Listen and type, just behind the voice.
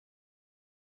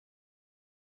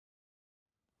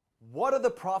What are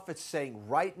the prophets saying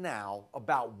right now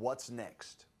about what's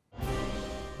next?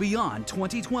 Beyond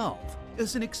 2012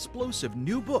 is an explosive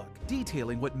new book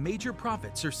detailing what major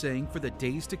prophets are saying for the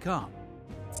days to come.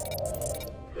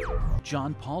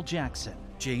 John Paul Jackson,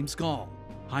 James Gall,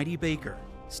 Heidi Baker,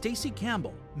 Stacey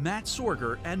Campbell, Matt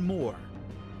Sorger, and more.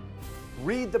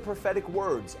 Read the prophetic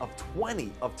words of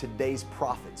 20 of today's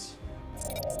prophets.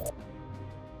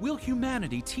 Will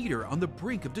humanity teeter on the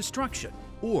brink of destruction?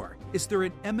 Or is there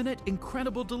an imminent,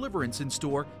 incredible deliverance in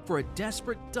store for a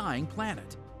desperate, dying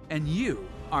planet? And you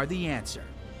are the answer.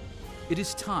 It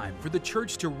is time for the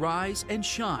church to rise and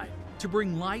shine, to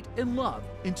bring light and love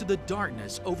into the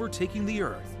darkness overtaking the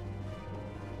earth.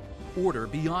 Order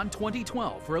Beyond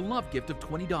 2012 for a love gift of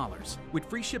 $20 with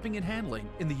free shipping and handling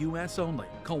in the U.S. only.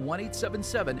 Call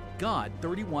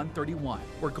 1-877-GOD-3131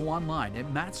 or go online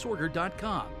at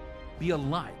mattsorger.com. Be a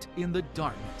light in the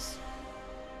darkness.